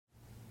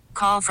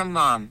call from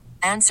mom.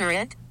 Answer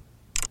it.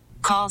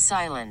 Call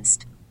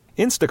silenced.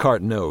 Instacart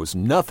knows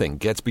nothing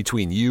gets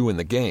between you and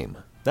the game.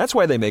 That's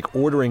why they make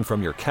ordering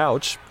from your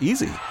couch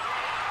easy.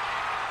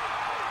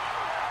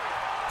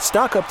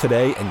 Stock up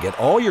today and get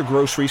all your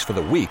groceries for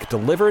the week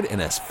delivered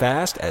in as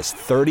fast as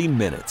 30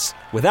 minutes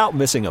without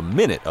missing a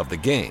minute of the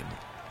game.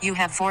 You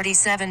have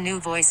 47 new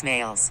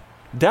voicemails.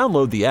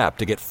 Download the app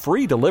to get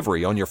free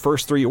delivery on your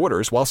first 3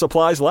 orders while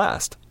supplies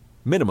last.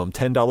 Minimum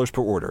 $10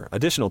 per order.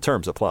 Additional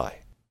terms apply.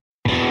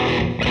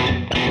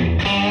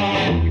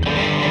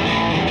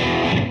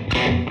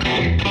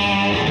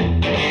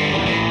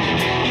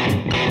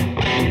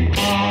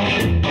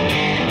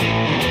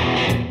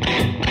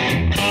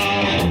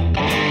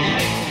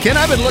 Ken,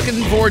 I've been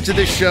looking forward to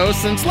this show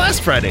since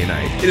last Friday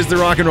night. It is the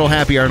Rock and Roll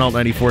Happy Hour on Alt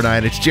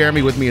 94.9. It's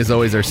Jeremy with me, as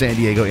always, our San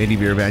Diego indie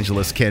beer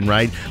evangelist, Ken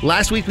Wright.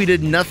 Last week, we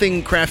did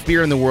nothing craft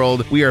beer in the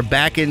world. We are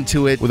back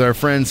into it with our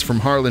friends from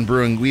Harlan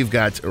Brewing. We've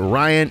got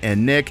Ryan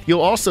and Nick.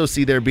 You'll also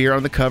see their beer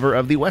on the cover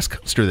of the West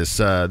Coaster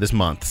this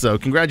month. So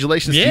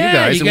congratulations to you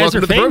guys, and welcome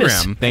to the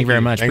program. Thank you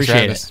very much.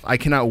 Appreciate it. I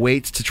cannot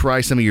wait to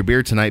try some of your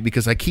beer tonight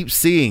because I keep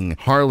seeing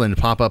Harlan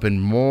pop up in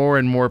more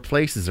and more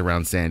places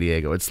around San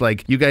Diego. It's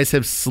like you guys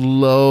have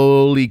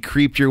slowly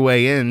creeped your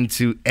way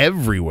into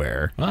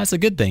everywhere. Well, that's a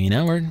good thing, you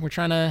know. We're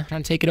trying to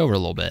take it over a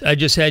little bit. I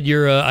just had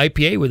your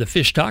IPA with a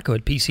fish taco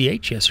at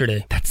PCH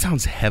yesterday. That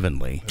sounds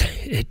heavenly.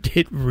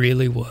 It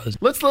really was.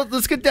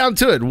 Let's get down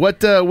to it. What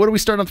do we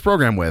start on the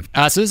program with?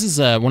 So this is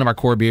one of our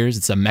core beers.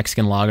 It's a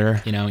Mexican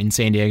lager. You know, in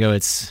San Diego,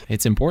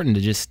 it's important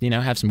to just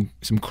have some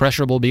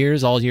crushable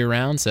beers all year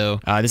round. So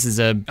this is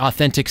a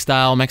authentic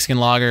style Mexican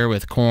lager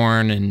with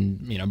corn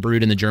and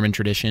brewed in the German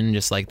tradition,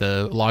 just like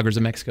the lagers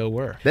of Mexico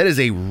were. That is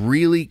a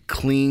really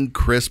clean,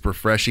 crisp,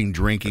 refreshing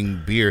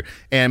drinking beer.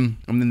 And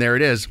there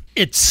it is.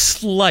 It's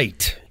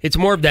slight. It's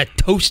more of that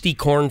toasty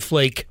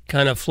cornflake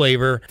kind of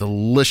flavor.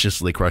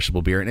 Deliciously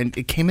crushable beer. And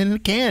it came in a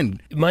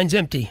can. Mine's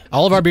empty.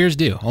 All of our beers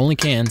do. Only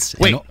cans.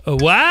 Wait. Oh,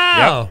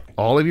 wow. Yep.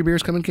 All of your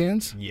beers come in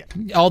cans? Yeah.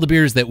 All the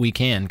beers that we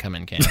can come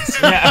in cans.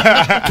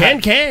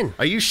 Can.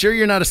 Are you sure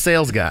you're not a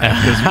sales guy?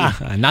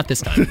 Not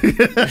this time.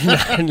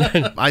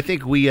 I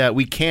think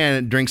we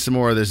can drink some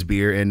more of this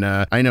beer. And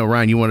I know,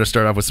 Ryan, you want to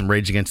start off with some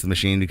Rage Against the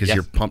Machine because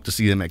you're pumped to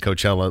see them at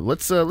Coachella.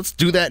 Let's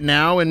do that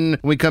now. And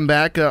when we come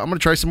back, I'm going to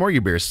try some more of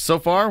your beers. So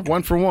far,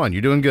 1 for 1.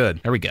 You're doing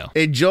good. There we go.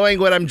 Enjoying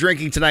what I'm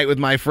drinking tonight with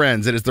my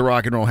friends. It is the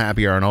Rock and Roll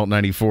Happy Hour on Alt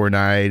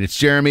 94.9. It's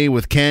Jeremy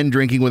with Ken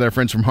drinking with our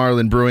friends from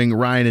Harlan Brewing,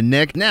 Ryan and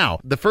Nick. Now,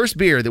 the first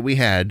beer that we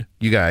had,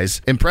 you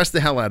guys, impressed the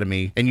hell out of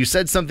me. And you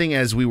said something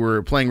as we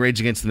were playing Rage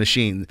Against the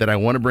Machine that I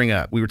want to bring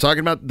up. We were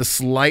talking about the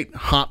slight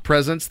hop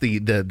presence,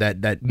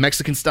 that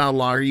Mexican style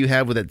lager you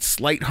have with that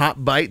slight hop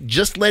bite,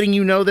 just letting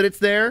you know that it's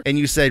there. And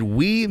you said,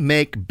 we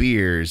make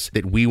beers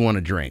that we want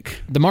to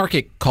drink. The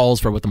market calls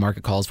for what the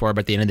market calls for,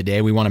 but at the end of the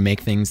day, we want to make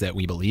things that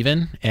we believe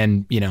in.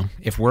 And,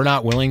 if we're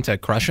not willing to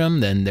crush them,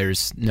 then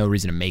there's no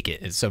reason to make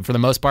it. So for the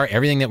most part,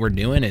 everything that we're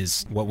doing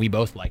is what we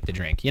both like to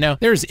drink.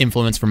 There's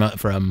influence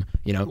from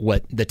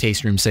what the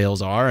taste room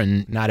sales are,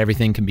 and not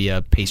everything can be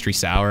a pastry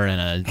sour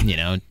and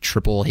a,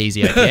 triple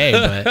hazy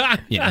IPA.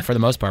 But, for the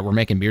most part, we're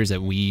making beers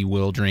that we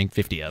will drink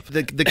 50 of.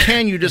 The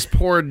can you just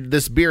poured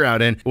this beer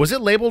out in, was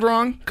it labeled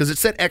wrong? Because it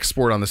said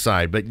export on the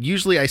side, but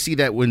usually I see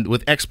that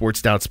with export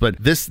stouts, but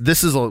this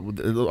is,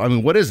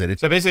 what is it?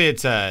 So basically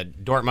it's a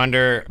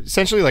Dortmunder,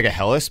 essentially like a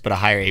Helles, but a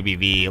higher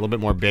ABV, a little bit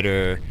more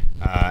bitter.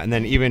 And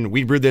then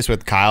we brewed this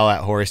with Kyle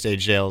at Horror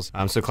Stage Sales.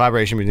 So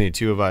collaboration between the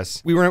two of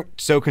us. We weren't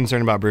so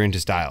concerned about brewing to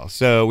style.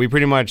 So we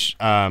pretty much,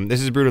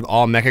 this is brewed with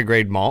all Mecca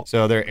grade malt.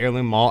 So they're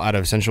heirloom malt out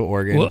of Central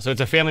Oregon. Whoa. So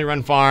it's a family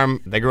run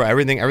farm. They grow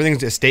everything.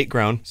 Everything's estate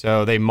grown.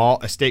 So they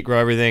estate grow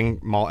everything,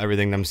 malt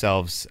everything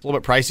themselves. It's a little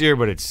bit pricier,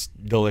 but it's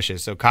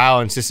delicious. So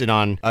Kyle insisted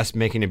on us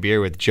making a beer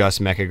with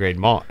just Mecca grade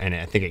malt. And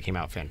I think it came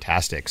out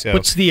fantastic. So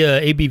what's the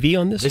ABV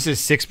on this? This is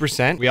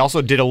 6%. We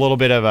also did a little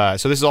bit of,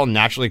 so this is all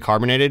naturally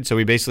carbonated. So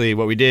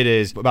what we did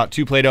is about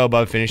 2 Plato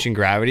above finishing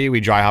gravity. We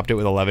dry hopped it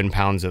with 11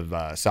 pounds of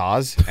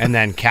Saaz and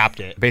then capped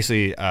it.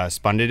 Basically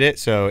spunded it.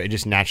 So it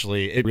just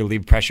naturally,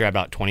 relieved pressure at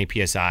about 20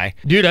 PSI.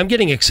 Dude, I'm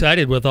getting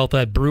excited with all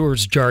that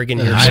brewer's jargon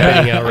you're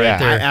spitting out right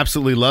there. I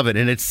absolutely love it.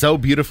 And it's so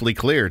beautifully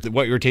clear.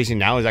 What you're tasting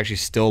now is actually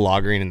still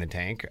lagering in the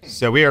tank.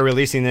 So we are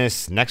releasing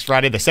this next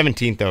Friday, the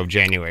 17th of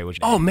January.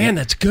 Oh man,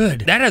 that's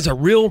good. That has a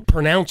real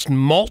pronounced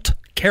malt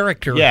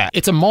character. Yeah,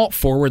 it's a malt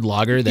forward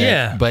lager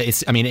but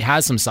it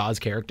has some Saaz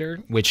character,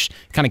 which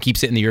kind of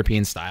keeps it in the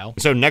European style.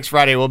 So next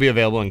Friday will be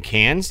available in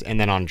cans and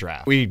then on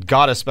draft. We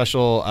got a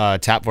special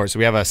tap for it. So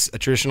we have a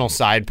traditional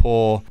side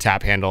pull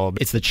tap handle.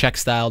 It's the Czech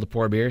style to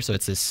pour beer. So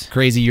it's this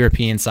crazy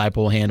European side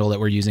pull handle that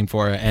we're using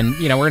for it. And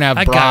we're gonna have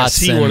brats. I gotta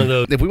see one of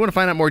those. If we want to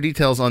find out more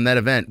details on that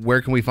event,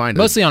 where can we find it?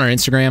 Mostly on our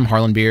Instagram,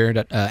 Harlan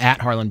Beer,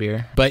 at Harlan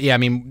Beer. But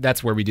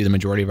that's where we do the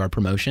majority of our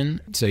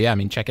promotion. So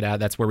check it out.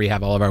 That's where we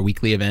have all of our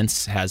weekly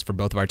events. Has for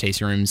both both of our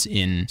tasting rooms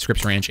in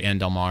Scripps Ranch and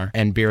Del Mar,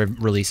 and beer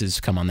releases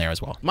come on there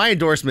as well. My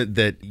endorsement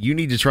that you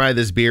need to try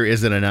this beer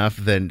isn't enough,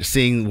 then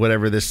seeing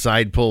whatever this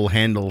side pull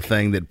handle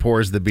thing that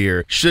pours the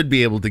beer should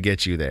be able to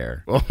get you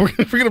there. Well, we're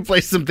going to play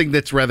something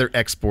that's rather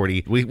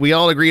exporty. We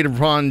all agreed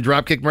upon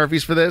Dropkick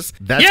Murphys for this.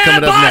 That's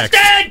coming up next.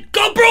 Boston!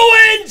 Go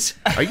Bruins!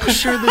 Are you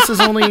sure this is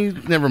only...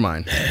 Never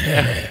mind.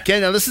 Okay,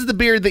 now this is the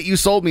beer that you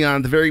sold me on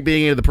at the very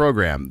beginning of the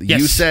program. Yes.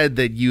 You said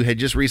that you had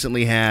just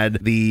recently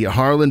had the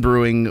Harlan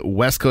Brewing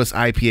West Coast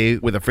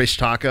IPA with a fish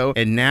taco,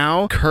 and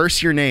now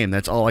curse your name.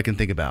 That's all I can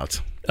think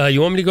about.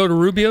 You want me to go to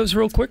Rubio's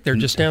real quick? They're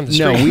just down the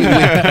street.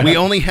 No, we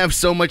only have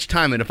so much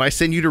time, and if I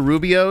send you to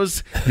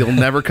Rubio's, you'll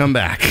never come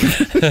back.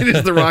 It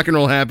is the Rock and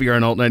Roll Happy Hour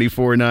on Alt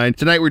 94.9.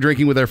 Tonight we're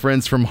drinking with our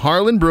friends from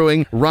Harlan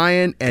Brewing,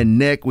 Ryan and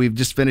Nick. We've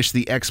just finished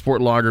the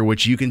Export Lager,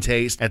 which you can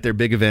taste at their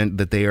big event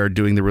that they are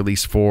doing the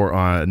release for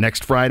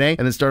next Friday,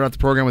 and then start out the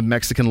program with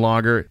Mexican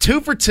Lager.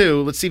 2 for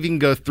 2. Let's see if you can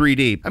go 3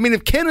 deep. I mean,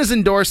 if Ken is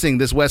endorsing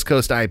this West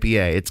Coast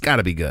IPA, it's got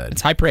to be good.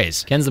 It's high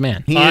praise. Ken's the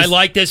man. I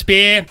like this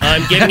beer.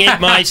 I'm giving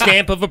it my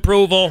stamp of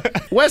approval.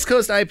 West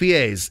Coast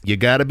IPAs, you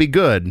got to be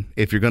good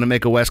if you're going to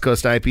make a West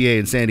Coast IPA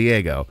in San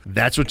Diego.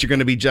 That's what you're going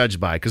to be judged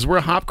by, because we're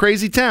a hop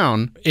crazy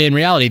town. In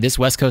reality, this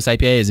West Coast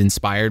IPA is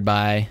inspired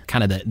by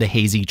kind of the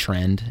hazy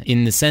trend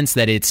in the sense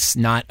that it's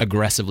not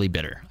aggressively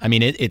bitter. I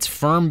mean, it's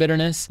firm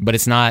bitterness, but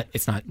it's not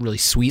really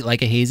sweet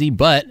like a hazy,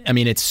 but I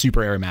mean, it's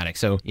super aromatic.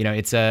 So,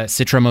 it's a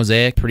Citra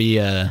Mosaic, pretty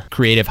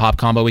creative hop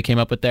combo we came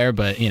up with there,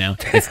 but,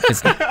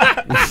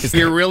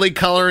 You're really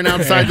coloring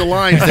outside the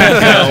lines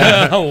there,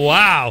 Joe. Oh,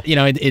 wow.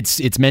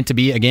 It's meant to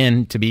be,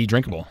 again, to be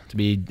drinkable, to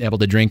be able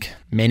to drink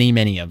many,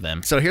 many of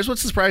them. So here's what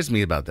surprised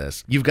me about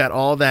this. You've got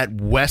all that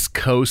West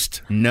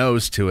Coast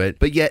nose to it,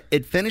 but yet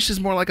it finishes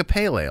more like a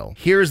pale ale.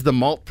 Here's the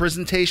malt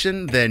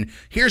presentation, then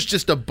here's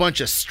just a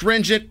bunch of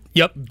stringent,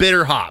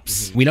 bitter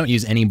hops. We don't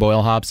use any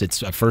boil hops.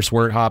 It's a first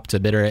wort hop to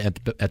bitter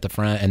at the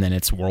front, and then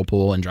it's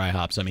Whirlpool and dry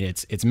hops. I mean,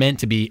 it's meant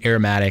to be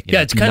aromatic.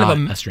 It's kind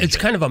astringent. it's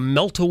kind of a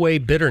melt away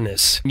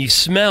bitterness. You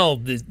smell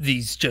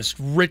these just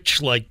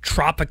rich, like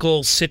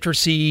tropical,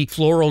 citrusy,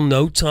 floral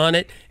notes on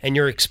it, and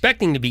you're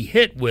expecting to be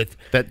hit with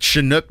that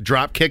Chinook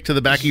drop kick to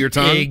the back of your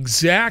tongue.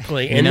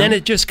 Exactly, and then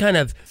it just kind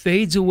of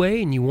fades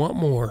away, and you want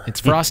more. It's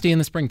frosty in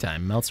the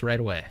springtime, melts right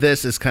away.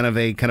 This is kind of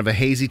a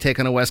hazy take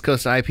on a West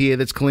Coast IPA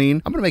that's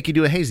clean. I'm going to make you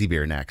do a hazy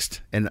beer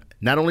next, and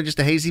not only just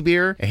a hazy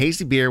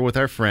beer with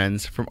our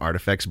friends from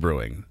Artifacts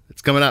Brewing.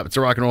 It's coming up. It's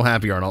a Rock and Roll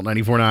Happy Hour on Alt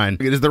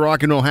 94.9. It is the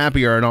Rock and Roll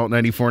Happy Hour on Alt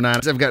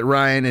 94.9. I've got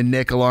Ryan and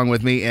Nick along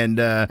with me, and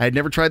I had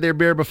never tried their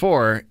beer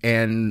before,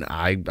 and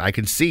I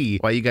can see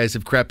why you guys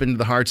have crept into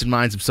the hearts and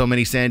minds of so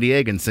many San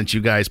Diegans since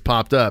you guys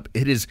popped up.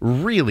 It is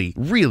really,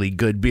 really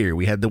good beer.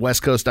 We had the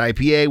West Coast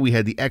IPA, we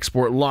had the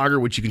Export Lager,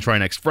 which you can try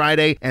next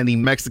Friday, and the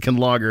Mexican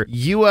Lager.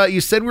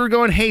 You said we were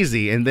going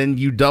hazy, and then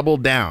you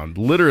doubled down,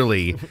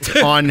 literally,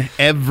 on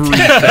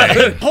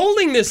everything.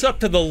 Holding this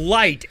up to the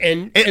light,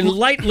 and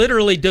light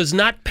literally does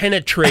not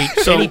penetrate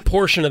any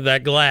portion of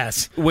that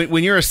glass.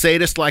 When you're a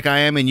sadist like I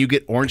am and you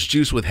get orange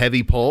juice with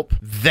heavy pulp,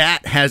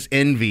 that has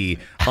envy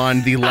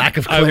on the lack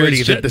of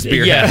clarity that this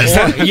beer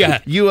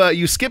has.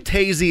 You skipped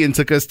hazy and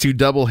took us to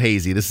double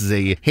hazy. This is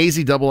a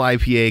hazy double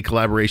IPA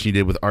collaboration you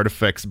did with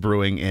Artifacts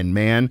Brewing and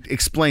Man.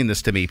 Explain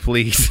this to me,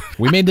 please.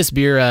 We made this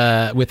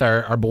beer with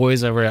our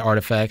boys over at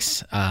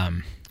Artifacts.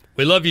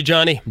 We love you,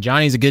 Johnny.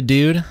 Johnny's a good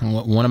dude,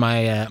 one of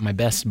my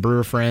best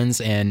brewer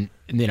friends, and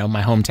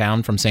my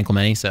hometown from San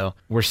Clemente, so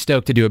we're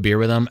stoked to do a beer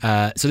with them.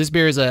 So this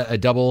beer is a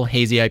double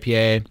hazy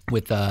IPA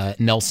with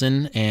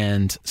Nelson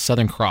and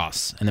Southern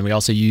Cross, and then we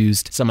also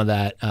used some of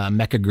that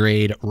Mecca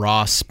Grade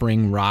raw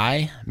spring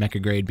rye, Mecca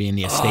Grade being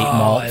the estate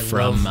malt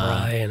from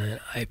rye and an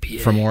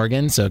IPA from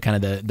Oregon, so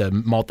kind of the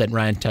malt that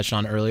Ryan touched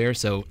on earlier.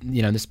 So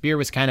this beer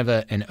was kind of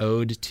an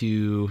ode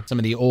to some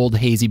of the old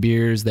hazy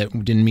beers that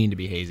didn't mean to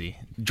be hazy.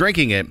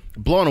 Drinking it,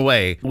 blown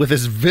away. With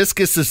as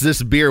viscous as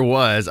this beer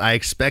was, I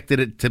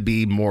expected it to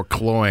be more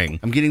cloying.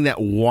 I'm getting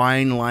that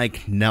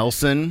wine-like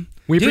Nelson.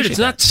 Dude, it's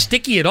not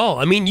sticky at all.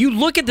 I mean, you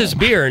look at this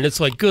beer and it's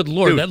like, good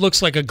Lord, that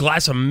looks like a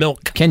glass of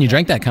milk. Ken, you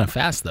drank that kind of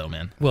fast, though,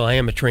 man. Well, I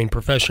am a trained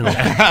professional.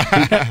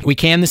 We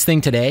canned this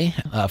thing today,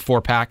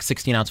 4-pack,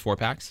 16-ounce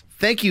 4-packs.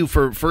 Thank you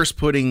for first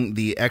putting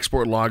the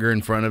Export Lager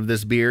in front of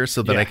this beer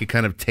so that I could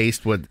kind of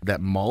taste what that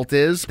malt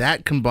is.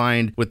 That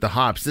combined with the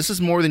hops, this is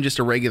more than just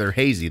a regular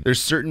hazy.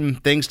 There's certain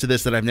things to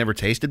this that I've never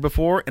tasted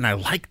before, and I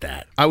like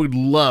that. I would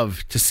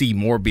love to see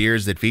more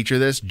beers that feature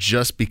this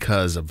just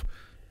because of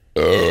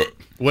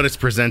what it's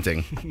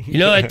presenting.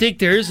 I think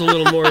there is a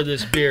little more of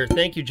this beer.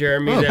 Thank you,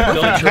 Jeremy. That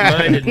belch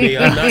reminded me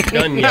I'm not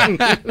done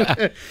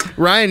yet.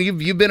 Ryan,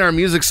 you've been our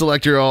music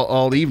selector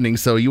all evening,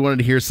 so you wanted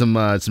to hear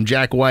some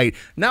Jack White,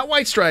 not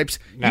White Stripes.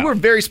 No. You were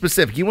very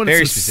specific. You wanted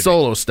some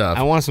solo stuff.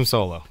 I want some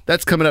solo.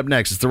 That's coming up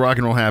next. It's the Rock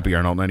and Roll Happy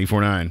Hour on Alt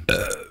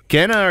 94.9.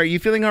 Ken, are you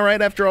feeling all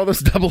right after all those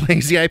double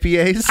hazy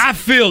IPAs? I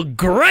feel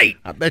great.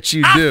 I bet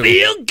you I do.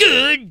 feel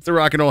good. It's the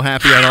Rock and Roll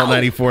Happy on Alt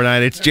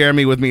 94.9. It's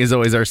Jeremy with me, as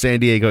always, our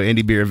San Diego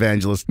indie beer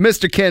evangelist,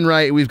 Mr. Ken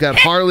Wright. We've got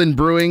Harlan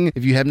Brewing.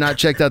 If you have not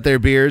checked out their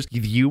beers,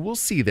 you will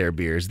see their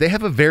beers. They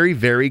have a very,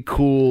 very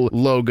cool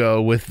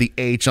logo with the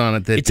H on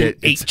it. It's an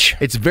H.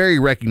 It's very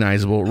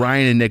recognizable.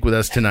 Ryan and Nick with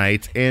us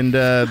tonight. And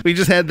we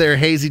just had their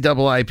hazy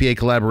double IPA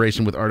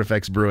collaboration with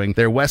Artifacts Brewing.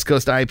 Their West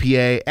Coast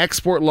IPA,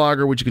 Export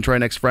Lager, which you can try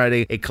next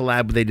Friday, a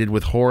collab they did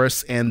with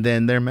Horace, and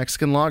then their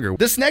Mexican Lager.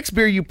 This next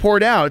beer you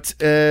poured out,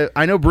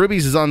 I know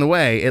Brewbies is on the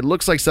way. It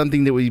looks like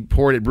something that we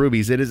poured at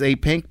Brewbies. It is a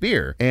pink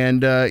beer.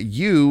 And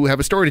you have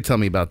a story to tell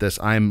me about this.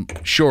 I'm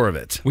sure of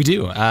it. We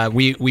do.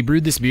 We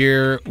brewed this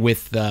beer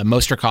with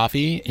Moster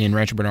Coffee in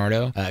Rancho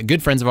Bernardo.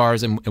 Good friends of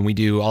ours, and we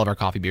do all of our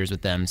coffee beers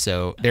with them.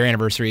 So their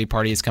anniversary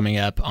party is coming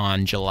up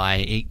on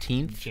July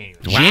 18th.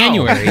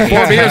 January 18th.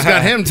 4 beers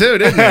got him too,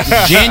 didn't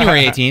it?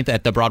 January 18th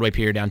at the Broadway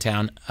Pier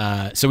downtown.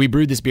 So we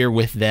brewed this beer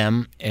with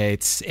them.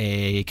 It's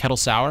a kettle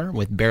sour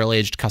with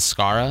barrel-aged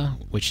Cascara,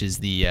 which is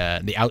the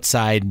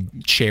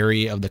outside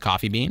cherry of the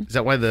coffee bean. Is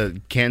that why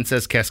the can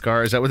says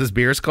Cascara? Is that what this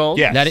beer is called?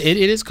 Yeah. That it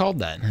is called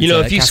that. You know,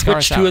 It's if a you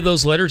Cascara switch sour. 2 of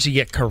those letters, you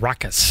get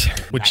Caracas,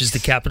 which is the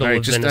capital All right,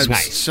 of just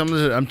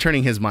Venezuela. I'm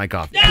turning his mic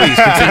off. Please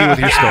continue with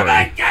your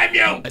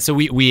story. So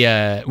we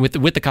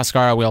with the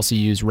Cascara, we also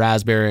use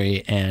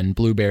raspberry and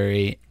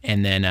blueberry,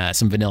 and then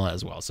some vanilla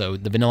as well. So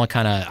the vanilla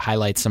kind of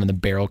highlights some of the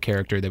barrel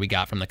character that we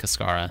got from the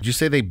Cascara. Did you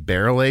say they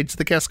barrel aged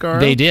the Cascara?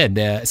 They did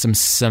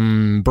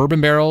some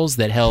bourbon barrels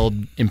that held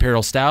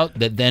Imperial Stout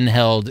that then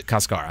held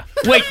Cascara.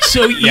 Wait,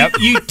 so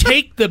you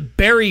take the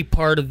berry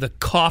part of the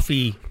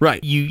coffee,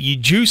 Right. You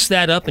juice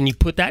that up and you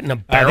put that in a I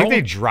barrel. think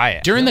they dry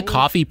it. During the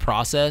coffee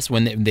process,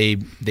 when they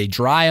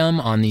dry them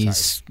on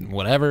these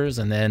whatevers,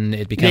 and then it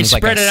they becomes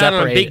like spread a it out on a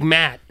separated- big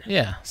mat.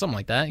 Yeah, something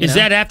like that. you Is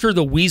know? that after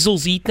the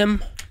weasels eat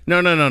them?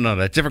 No.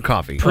 That's different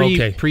coffee.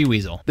 Okay.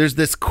 pre-weasel? There's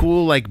this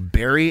cool like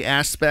berry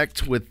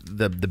aspect with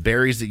the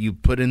berries that you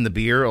put in the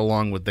beer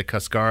along with the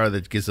Cascara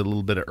that gives it a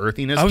little bit of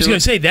earthiness. I was to going it.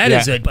 to say that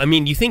Yeah. is I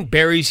mean, you think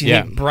berries, you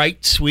think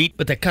bright, sweet,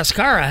 but the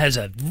Cascara has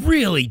a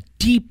really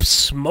deep,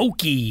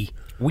 smoky.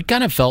 We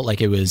kind of felt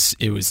like it was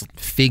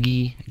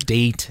figgy,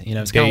 date. You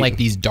know, it's kind of Date. like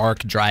these dark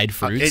dried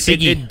fruits.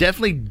 It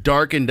definitely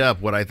darkened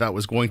up what I thought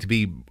was going to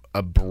be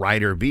a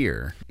brighter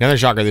beer. Another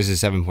shocker, this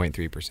is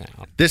 7.3%.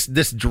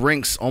 This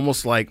drinks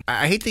almost like,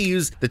 I hate to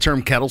use the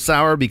term kettle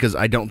sour because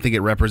I don't think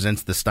it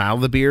represents the style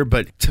of the beer,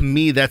 but to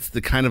me that's the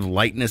kind of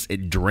lightness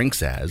it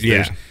drinks as.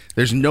 Yeah.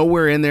 There's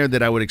nowhere in there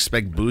that I would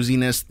expect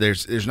booziness.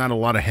 There's not a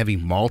lot of heavy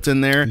malt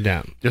in there.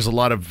 No. There's a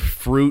lot of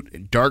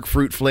fruit, dark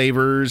fruit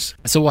flavors.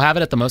 So we'll have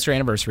it at the Moster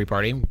anniversary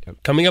party.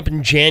 Coming up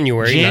in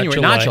January,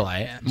 Not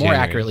July. More January.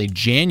 accurately,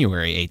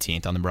 January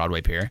 18th on the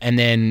Broadway Pier. And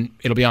then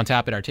it'll be on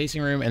tap at our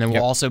tasting room, and then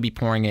we'll also be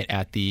pouring it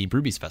at the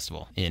Brewbies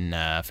Festival in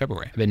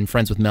February. I've been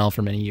friends with Mel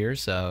for many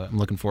years, so I'm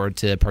looking forward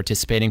to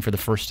participating for the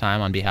first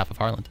time on behalf of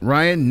Harlan.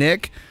 Ryan,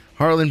 Nick,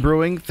 Harlan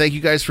Brewing, thank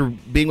you guys for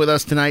being with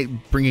us tonight,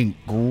 bringing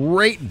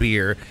great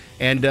beer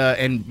and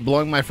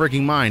blowing my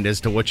freaking mind as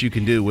to what you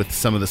can do with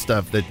some of the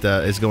stuff that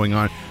is going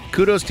on.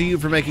 Kudos to you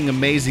for making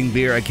amazing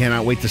beer. I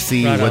cannot wait to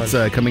see Right what's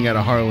on. coming out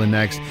of Harlan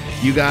next.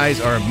 You guys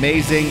are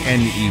amazing,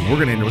 and we're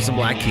going to end with some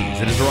Black Keys.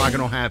 It is the Rock and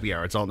Roll Happy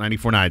Hour. It's Alt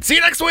 94.9. See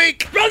you next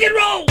week! Rock and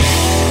roll!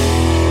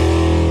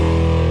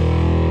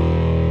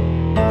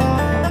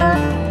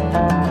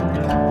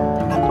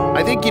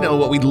 I think,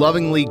 what we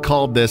lovingly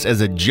called this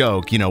as a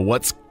joke,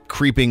 what's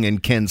creeping in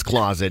Ken's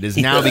closet has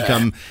now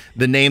become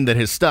the name that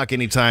has stuck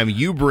anytime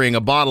you bring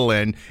a bottle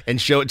in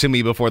and show it to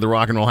me before the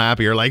Rock and Roll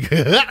Happy. You're like, you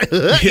want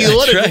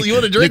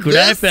to drink Look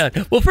what I this?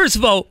 found. Well, first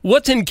of all,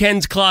 what's in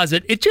Ken's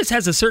closet? It just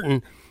has a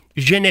certain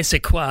je ne sais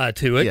quoi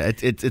to it. Yeah,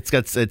 it's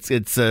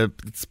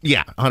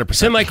 100%.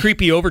 Semi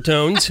creepy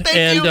overtones. Thank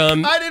and you.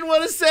 I didn't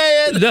want to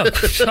say it. no,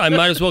 I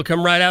might as well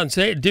come right out and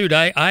say it. Dude,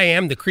 I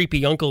am the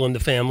creepy uncle in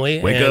the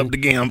family. Wake and up the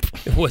Gimp.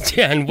 What's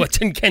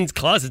in Ken's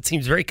closet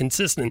seems very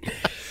consistent.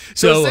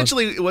 So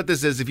essentially what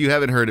this is, if you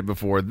haven't heard it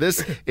before,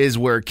 this is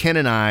where Ken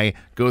and I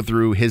go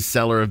through his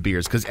cellar of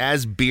beers. Because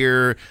as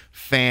beer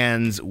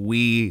fans,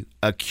 we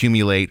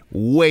accumulate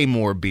way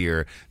more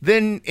beer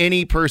than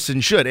any person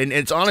should. And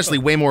it's honestly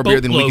way more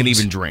beer than we can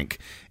even drink.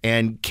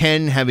 And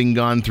Ken, having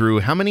gone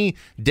through how many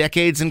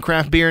decades in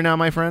craft beer now,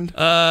 my friend?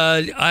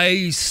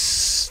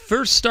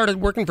 First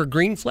started working for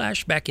Green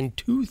Flash back in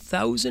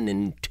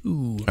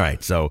 2002. All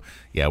right, so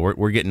yeah,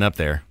 we're getting up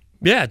there.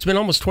 Yeah, it's been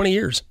almost 20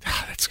 years.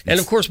 And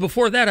of course,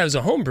 before that, I was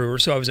a home brewer,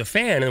 so I was a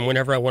fan. And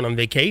whenever I went on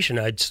vacation,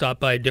 I'd stop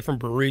by different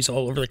breweries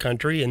all over the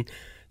country, and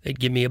they'd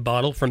give me a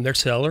bottle from their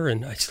cellar,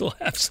 and I still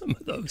have some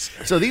of those.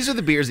 So these are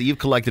the beers that you've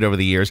collected over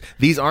the years.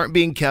 These aren't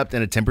being kept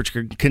in a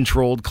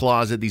temperature-controlled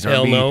closet. These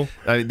aren't Hell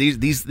being.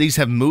 These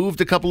have moved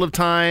a couple of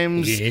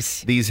times.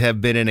 Yes. These have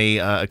been in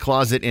a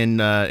closet in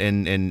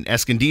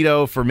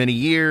Escondido for many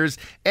years,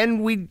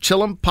 and we chill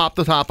them, pop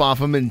the top off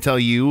them, and tell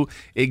you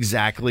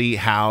exactly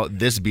how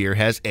this beer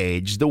has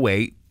aged the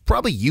way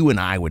probably you and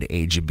I would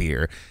age a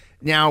beer.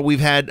 Now, we've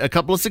had a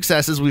couple of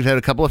successes. We've had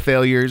a couple of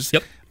failures.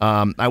 Yep.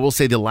 I will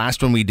say the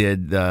last one we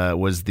did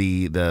was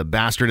the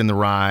Bastard in the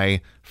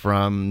Rye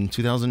from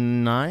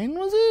 2009,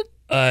 was it?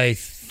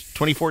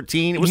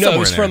 2014? It was no, somewhere it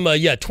was in there.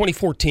 from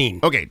 2014.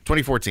 Okay,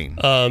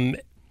 2014.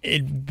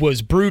 It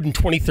was brewed in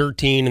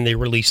 2013, and they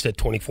released it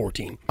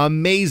 2014.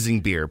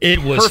 Amazing beer. It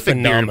was perfect beer to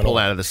phenomenal. pull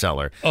out of the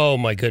cellar. Oh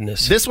my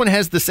goodness! This one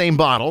has the same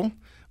bottle,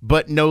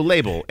 but no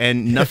label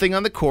and nothing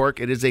on the cork.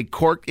 It is a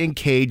cork and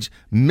cage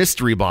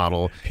mystery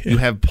bottle you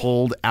have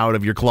pulled out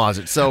of your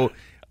closet. So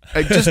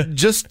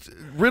just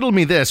riddle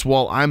me this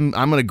while I'm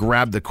going to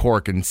grab the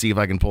cork and see if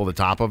I can pull the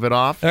top of it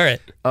off. All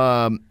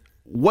right.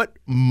 What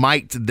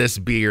might this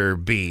beer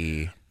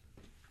be?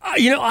 I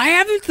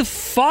haven't the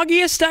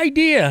foggiest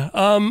idea.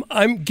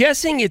 I'm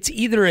guessing it's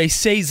either a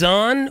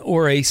saison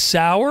or a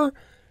sour,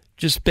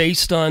 just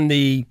based on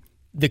the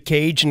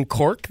cage and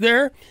cork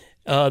there,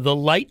 the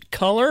light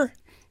color.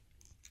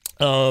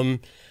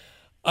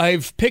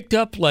 I've picked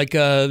up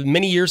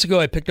many years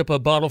ago. I picked up a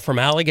bottle from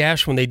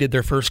Allagash when they did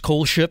their first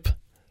coal ship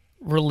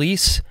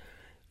release.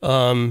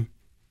 I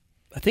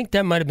think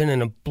that might have been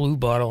in a blue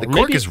bottle. The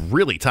cork is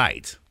really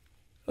tight.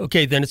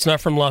 Okay, then it's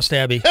not from Lost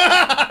Abbey.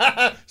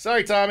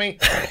 Sorry, Tommy.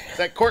 It's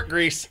that cork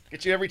grease.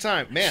 Get you every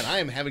time. Man, I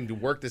am having to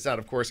work this out,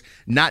 of course,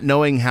 not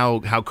knowing how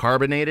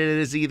carbonated it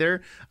is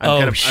either.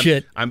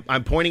 Shit.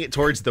 I'm pointing it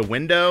towards the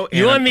window. And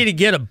You want me to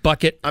get a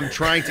bucket? I'm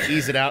trying to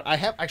ease it out.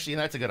 Actually,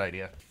 that's a good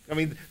idea. I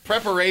mean,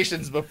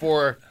 preparations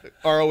before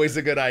are always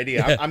a good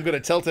idea. I'm going to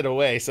tilt it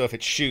away, so if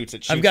it shoots.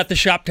 I've got the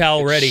shop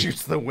towel ready.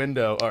 Shoots the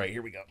window. All right,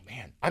 here we go.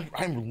 Man,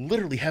 I'm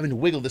literally having to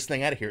wiggle this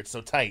thing out of here. It's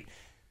so tight.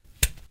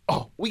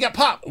 Oh, we got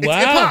pop. It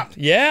popped.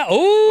 Yeah. and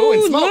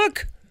Oh, smoke.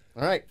 look.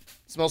 All right.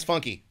 Smells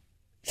funky.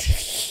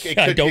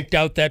 I don't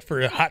doubt that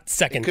for a hot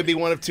second. It could be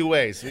one of two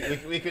ways.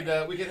 We could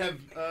have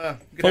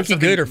Funky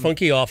good or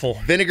funky awful?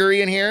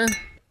 vinegary in here,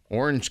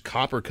 orange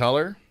copper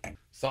color,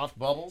 soft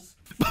bubbles.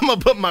 I'm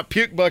gonna put my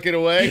puke bucket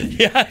away.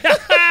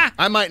 Yeah.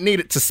 I might need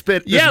it to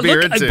spit this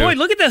beer into. Boy,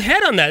 look at the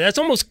head on that. That's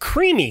almost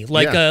creamy,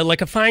 like Yeah.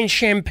 a fine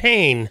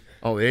champagne.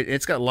 Oh,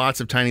 it's got lots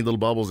of tiny little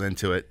bubbles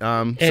into it.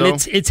 And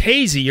it's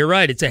hazy. You're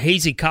right. It's a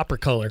hazy copper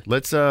color.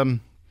 Let's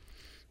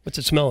What's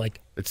it smell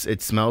like?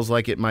 It smells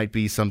like it might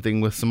be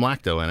something with some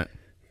lacto in it.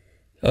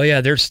 Oh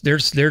yeah,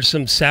 there's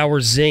some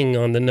sour zing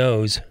on the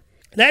nose.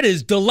 That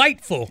is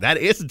delightful. That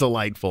is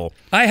delightful.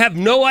 I have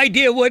no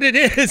idea what it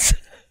is.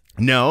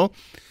 No,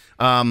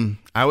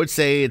 I would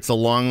say it's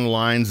along the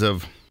lines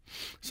of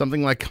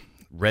something like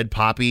red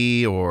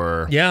poppy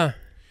or Yeah.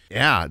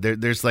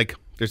 There's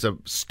a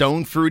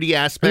stone fruity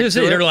aspect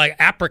to They're it. like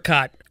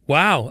apricot.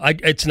 Wow.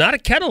 It's not a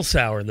kettle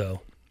sour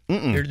though.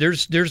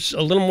 There's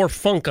a little more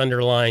funk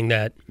underlying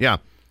that. Yeah.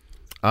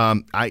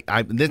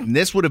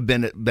 This would have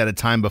been at a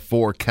time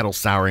before kettle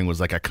souring was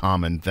like a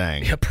common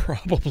thing. Yeah,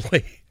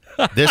 probably.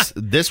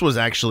 This was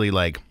actually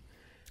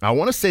I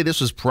want to say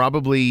this was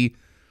probably.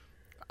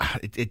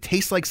 It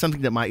tastes like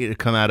something that might have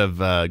come out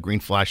of Green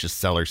Flash's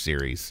Cellar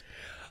series.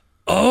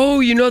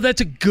 Oh,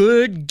 that's a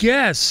good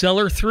guess.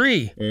 Cellar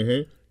 3.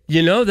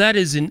 Mm-hmm. That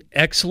is an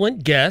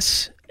excellent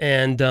guess,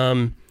 and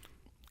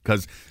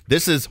Because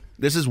this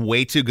is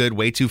way too good,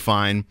 way too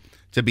fine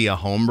to be a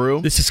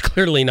homebrew. this is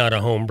clearly not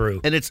a home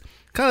brew. And it's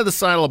kind of the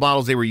style of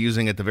bottles they were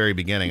using at the very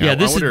beginning. Yeah,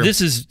 I wonder-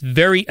 this is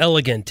very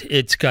elegant.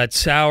 It's got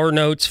sour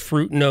notes,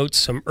 fruit notes,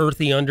 some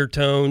earthy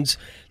undertones.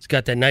 It's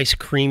got that nice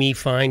creamy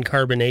fine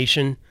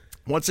carbonation.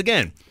 Once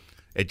again,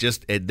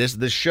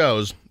 this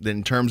shows that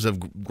in terms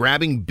of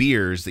grabbing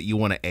beers that you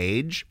want to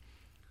age,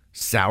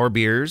 sour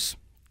beers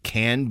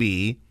can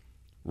be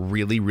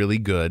really, really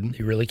good,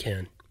 You really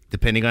can.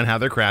 depending on how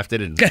they're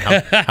crafted and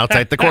how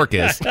tight the cork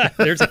is.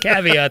 There's a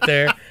caveat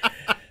there.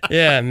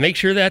 Yeah, make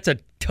sure that's a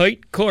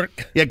tight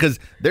cork. Yeah, because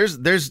there's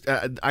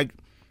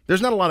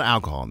not a lot of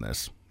alcohol in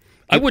this.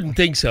 I wouldn't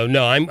think so.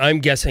 No, I'm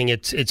guessing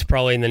it's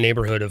probably in the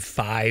neighborhood of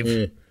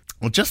 5.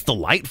 Well, just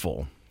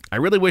delightful. I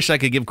really wish I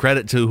could give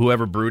credit to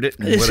whoever brewed it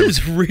and This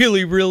is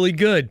really, really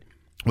good.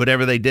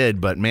 whatever they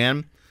did, but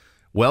man,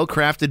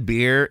 well-crafted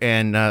beer,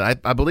 and I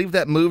believe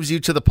that moves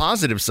you to the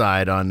positive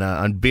side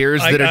on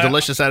beers that are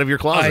delicious out of your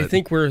closet. I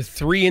think we're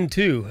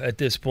 3-2 at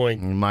this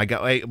point. My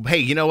God, hey,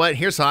 you know what?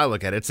 Here's how I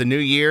look at it. It's a new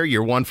year.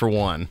 You're 1 for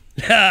 1.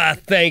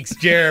 Thanks,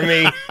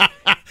 Jeremy. All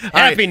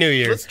Happy right, New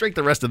Year. Let's drink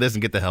the rest of this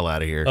and get the hell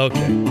out of here.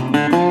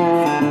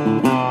 Okay.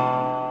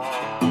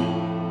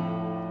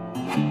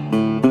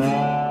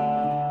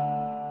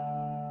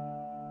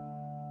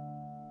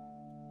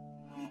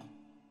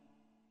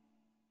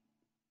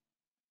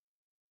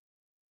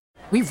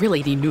 We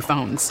really need new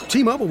phones.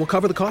 T-Mobile will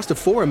cover the cost of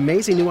 4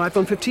 amazing new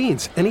iPhone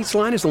 15s, and each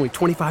line is only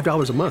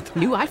 $25 a month.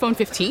 New iPhone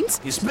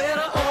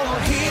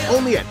 15s?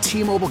 Only at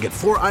T-Mobile, get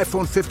 4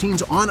 iPhone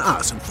 15s on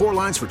us and 4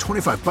 lines for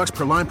 $25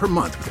 per line per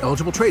month with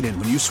eligible trade-in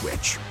when you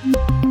switch.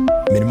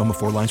 Minimum of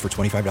 4 lines for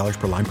 $25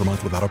 per line per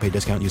month with autopay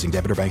discount using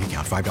debit or bank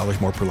account.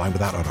 $5 more per line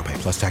without autopay,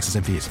 plus taxes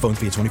and fees. Phone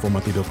fee at 24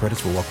 monthly bill credits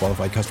for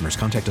well-qualified customers.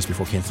 Contact us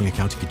before canceling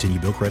account to continue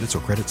bill credits or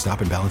credit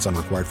stop and balance on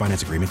required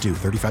finance agreement due.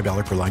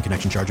 $35 per line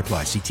connection charge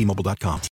applies. See T-Mobile.com.